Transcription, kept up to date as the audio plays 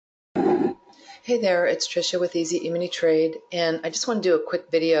Hey there, it's Trisha with Easy E-mini Trade, and I just want to do a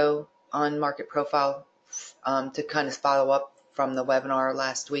quick video on market profile to kind of follow up from the webinar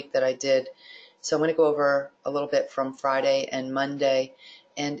last week that I did. So I'm going to go over a little bit from Friday and Monday,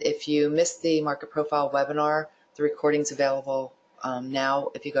 and if you missed the market profile webinar, the recording's available now.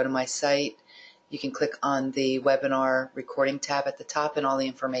 If you go to my site, you can click on the webinar recording tab at the top, and all the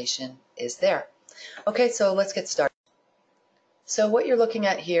information is there. Okay, so let's get started. So what you're looking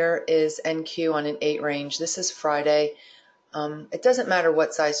at here is NQ on an 8 range. This is Friday. It doesn't matter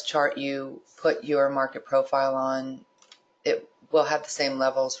what size chart you put your market profile on. It will have the same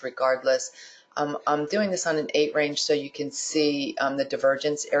levels regardless. I'm doing this on an 8 range so you can see the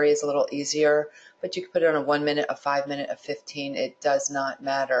divergence area is a little easier, but you can put it on a 1 minute, a 5 minute, a 15. It does not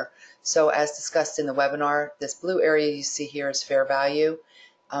matter. So as discussed in the webinar, this blue area you see here is fair value.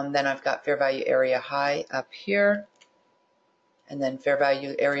 Then I've got fair value area high up here, and then fair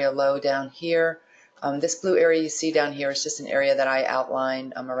value area low down here. This blue area you see down here is just an area that I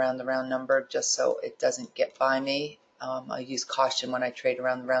outline around the round number just so it doesn't get by me. I use caution when I trade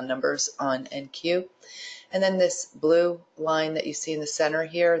around the round numbers on NQ. And then this blue line that you see in the center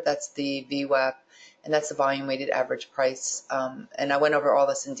here, that's the VWAP, and that's the volume weighted average price. And I went over all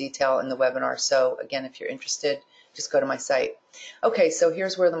this in detail in the webinar, so again, if you're interested, just go to my site. Okay, so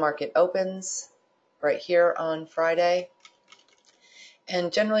here's where the market opens, right here on Friday.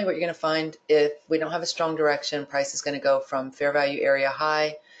 And generally what you're going to find, if we don't have a strong direction, price is going to go from fair value area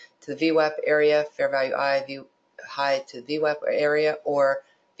high to the VWAP area, fair value high to the VWAP area, or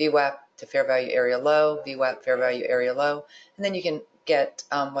VWAP to fair value area low, VWAP fair value area low. And then you can get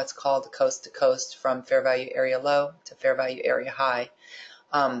what's called coast to coast from fair value area low to fair value area high.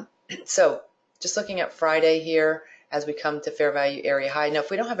 So just looking at Friday here, as we come to fair value area high. Now, if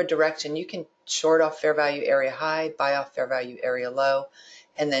we don't have a direction, you can short off fair value area high, buy off fair value area low,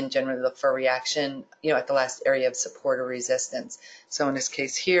 and then generally look for a reaction, at the last area of support or resistance. So in this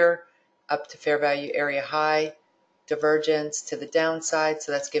case here, up to fair value area high, divergence to the downside,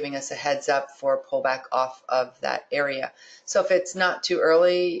 so that's giving us a heads up for a pullback off of that area. So if it's not too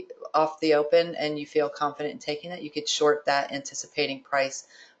early off the open and you feel confident in taking it, you could short that, anticipating price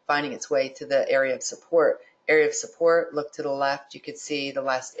finding its way to the area of support. Area of support, look to the left, you could see the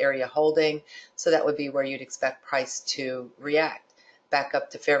last area holding, so that would be where you'd expect price to react. Back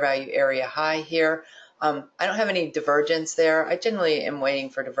up to fair value area high here. I don't have any divergence there. I generally am waiting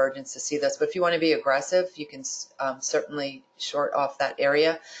for divergence to see this, but if you want to be aggressive, you can certainly short off that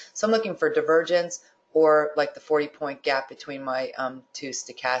area. So I'm looking for divergence or like the 40-point gap between my two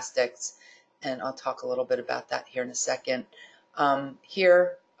stochastics, and I'll talk a little bit about that here in a second.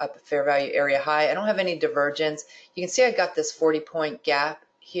 Here, up at fair value area high, I don't have any divergence. You can see I got this 40-point gap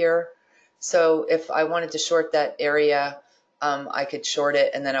here. So if I wanted to short that area, I could short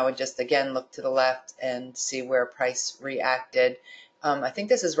it, and then I would just again look to the left and see where price reacted. I think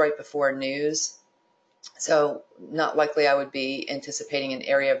this is right before news, so not likely I would be anticipating an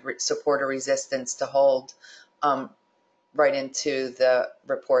area of support or resistance to hold right into the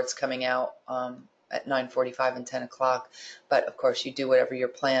reports coming out at 9:45 and 10 o'clock, but of course you do whatever your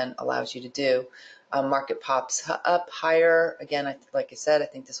plan allows you to do. Market pops up higher. Again, like I said, I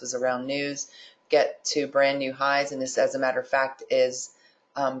think this was around news. Get to brand new highs, and this, as a matter of fact, is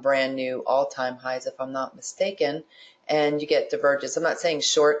brand new all-time highs, if I'm not mistaken, and you get divergence. I'm not saying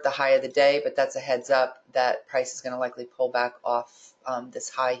short the high of the day, but that's a heads up that price is going to likely pull back off this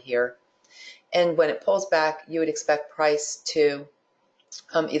high here. And when it pulls back, you would expect price to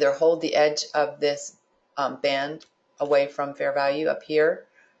either hold the edge of this band away from fair value up here.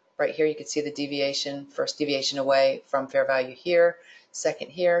 Right here you can see the deviation, first deviation away from fair value here, second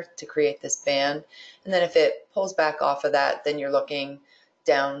here to create this band. And then if it pulls back off of that, then you're looking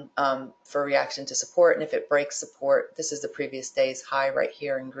down for reaction to support, and if it breaks support, this is the previous day's high right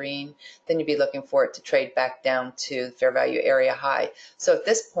here in green, then you'd be looking for it to trade back down to fair value area high. So at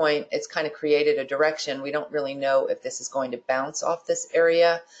this point, it's kind of created a direction. We don't really know if this is going to bounce off this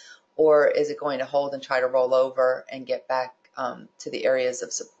area, or is it going to hold and try to roll over and get back to the areas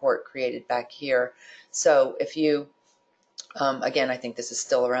of support created back here. So if you, again, I think this is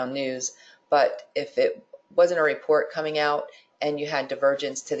still around news, but if it wasn't a report coming out and you had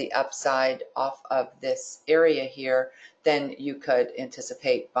divergence to the upside off of this area here, then you could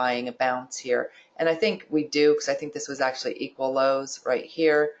anticipate buying a bounce here. And I think we do, because I think this was actually equal lows right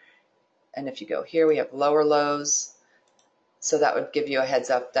here. And if you go here, we have lower lows. So that would give you a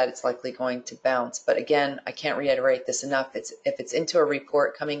heads up that it's likely going to bounce. But again, I can't reiterate this enough. If it's into a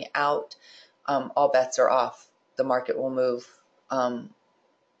report coming out, all bets are off. The market will move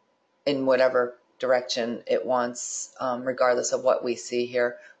in whatever direction it wants, regardless of what we see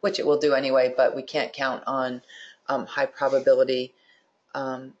here, which it will do anyway, but we can't count on high probability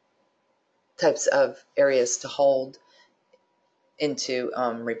types of areas to hold into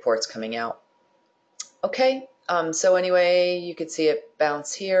reports coming out. Okay, so anyway, you could see it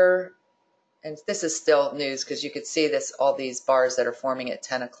bounce here. And this is still news because you could see this, all these bars that are forming at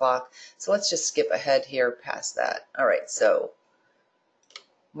 10 o'clock. So let's just skip ahead here past that. All right, so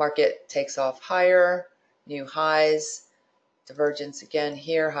market takes off higher, new highs, divergence again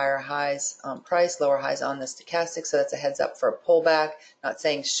here, higher highs on price, lower highs on the stochastic. So that's a heads up for a pullback. Not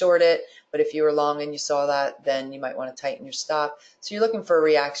saying short it, but if you were long and you saw that, then you might want to tighten your stop. So you're looking for a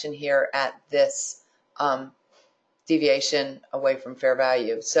reaction here at this deviation away from fair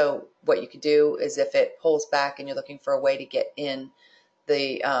value. So what you could do is if it pulls back and you're looking for a way to get in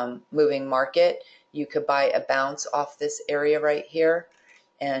the moving market, you could buy a bounce off this area right here.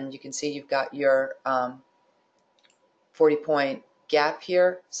 And you can see you've got your 40-point gap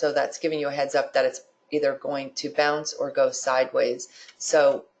here. So that's giving you a heads up that it's either going to bounce or go sideways.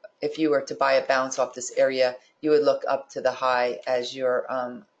 So if you were to buy a bounce off this area, you would look up to the high as your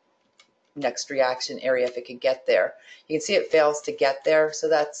next reaction area if it could get there. You can see it fails to get there, so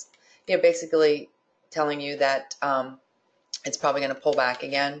that's basically telling you that it's probably going to pull back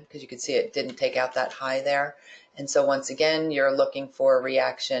again because you can see it didn't take out that high there. And so once again, you're looking for a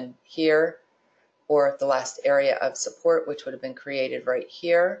reaction here or the last area of support, which would have been created right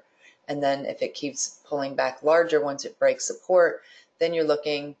here. And then if it keeps pulling back larger once it breaks support, then you're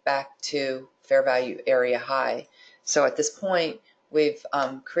looking back to fair value area high. So at this point, we've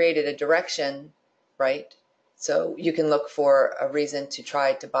created a direction, right? So you can look for a reason to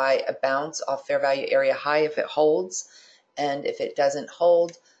try to buy a bounce off fair value area high if it holds. And if it doesn't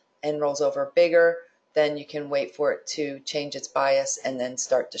hold and rolls over bigger, then you can wait for it to change its bias and then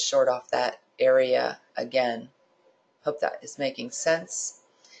start to short off that area again. Hope that is making sense.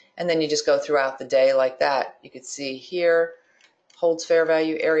 And then you just go throughout the day like that. You could see here, holds fair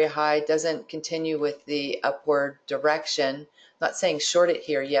value area high, doesn't continue with the upward direction. Not saying short it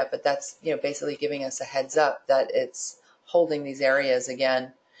here yet, but that's basically giving us a heads up that it's holding these areas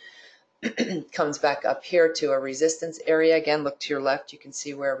again. Comes back up here to a resistance area. Again, look to your left, you can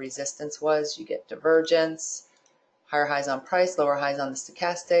see where resistance was. You get divergence, higher highs on price, lower highs on the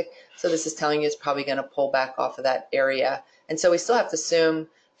stochastic. So this is telling you it's probably going to pull back off of that area. And so we still have to assume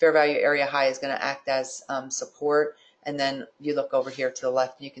fair value area high is going to act as support. And then you look over here to the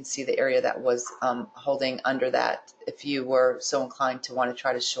left and you can see the area that was holding under that. If you were so inclined to want to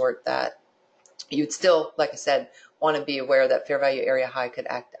try to short that, you'd still, like I said, want to be aware that fair value area high could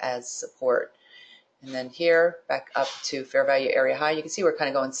act as support. And then here, back up to fair value area high, you can see we're kind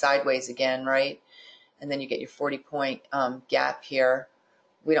of going sideways again, right? And then you get your 40-point gap here.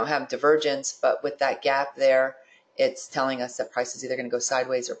 We don't have divergence, but with that gap there, it's telling us that price is either going to go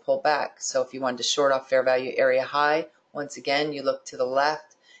sideways or pull back. So if you wanted to short off fair value area high, once again, you look to the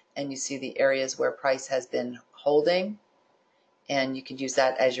left and you see the areas where price has been holding, and you could use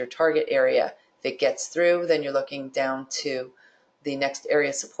that as your target area. If it gets through, then you're looking down to the next area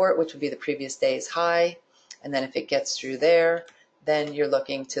of support, which would be the previous day's high. And then if it gets through there, then you're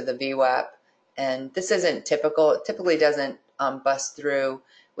looking to the VWAP. And this isn't typical. It typically doesn't bust through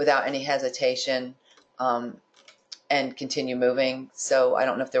without any hesitation and continue moving. So I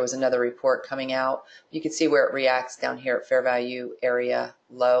don't know if there was another report coming out. You can see where it reacts down here at fair value area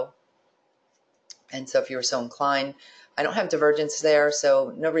low. And so if you were so inclined, I don't have divergence there,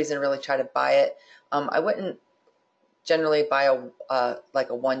 so no reason to really try to buy it. I wouldn't generally buy like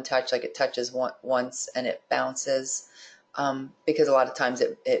a one touch, like it touches once and it bounces, because a lot of times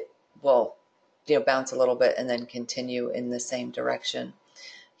it will bounce a little bit and then continue in the same direction.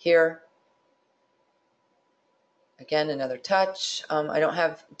 Here, again, another touch. I don't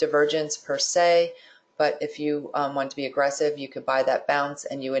have divergence per se, but if you want to be aggressive, you could buy that bounce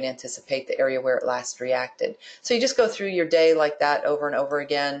and you would anticipate the area where it last reacted. So you just go through your day like that over and over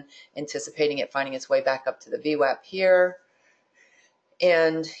again, anticipating it finding its way back up to the VWAP here.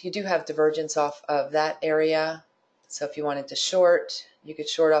 And you do have divergence off of that area. So if you wanted to short, you could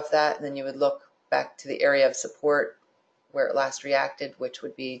short off that, and then you would look back to the area of support where it last reacted, which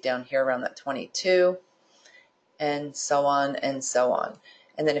would be down here around that 22, and so on and so on.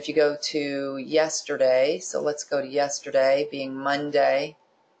 And then if you go to yesterday, so let's go to yesterday being Monday.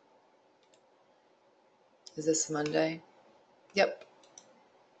 Is this Monday? Yep.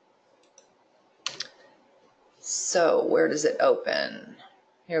 So where does it open?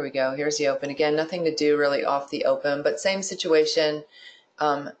 Here we go. Here's the open. Again, nothing to do really off the open, but same situation.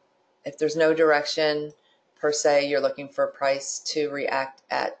 If there's no direction, per se, you're looking for a price to react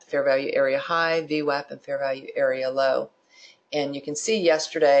at fair value area high, VWAP, and fair value area low. And you can see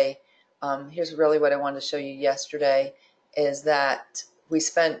yesterday, here's really what I wanted to show you yesterday, is that we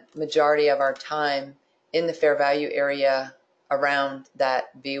spent majority of our time in the fair value area around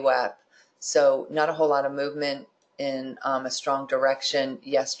that VWAP. So not a whole lot of movement in a strong direction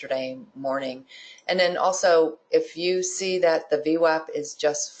yesterday morning. And then also, if you see that the VWAP is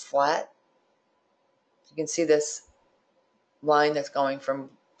just flat, you can see this line that's going from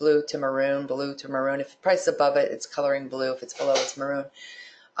blue to maroon, blue to maroon. If the price is above it, it's coloring blue. If it's below, it's maroon.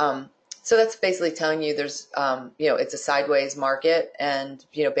 So that's basically telling you there's, it's a sideways market. And,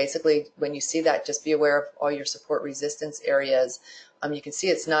 basically when you see that, just be aware of all your support resistance areas. You can see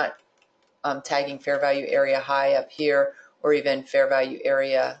it's not tagging fair value area high up here or even fair value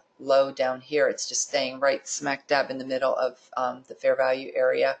area low down here. It's just staying right smack dab in the middle of the fair value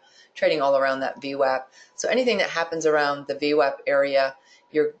area, trading all around that VWAP. So anything that happens around the VWAP area,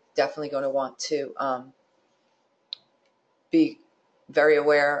 you're definitely going to want to be very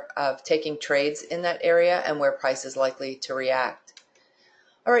aware of taking trades in that area and where price is likely to react.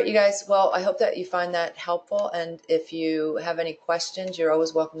 All right, you guys, well, I hope that you find that helpful. And if you have any questions, you're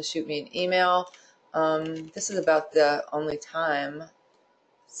always welcome to shoot me an email. This is about the only time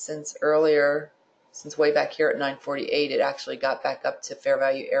since way back here at 948, it actually got back up to fair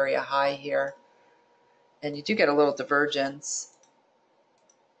value area high here. And you do get a little divergence.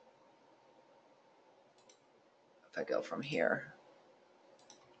 If I go from here,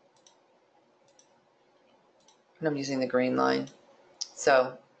 and I'm using the green line.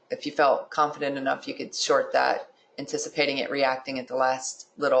 So if you felt confident enough, you could short that, anticipating it reacting at the last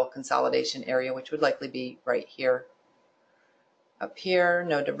little consolidation area, which would likely be right here. Up here,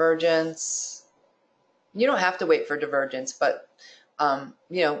 no divergence. You don't have to wait for divergence, but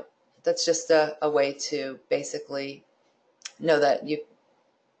that's just a way to basically know that you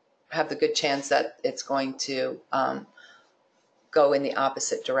have the good chance that it's going to go in the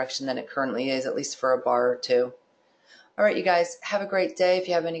opposite direction than it currently is, at least for a bar or two. All right, you guys, have a great day. If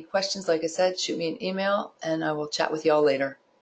you have any questions, like I said, shoot me an email, and I will chat with you all later.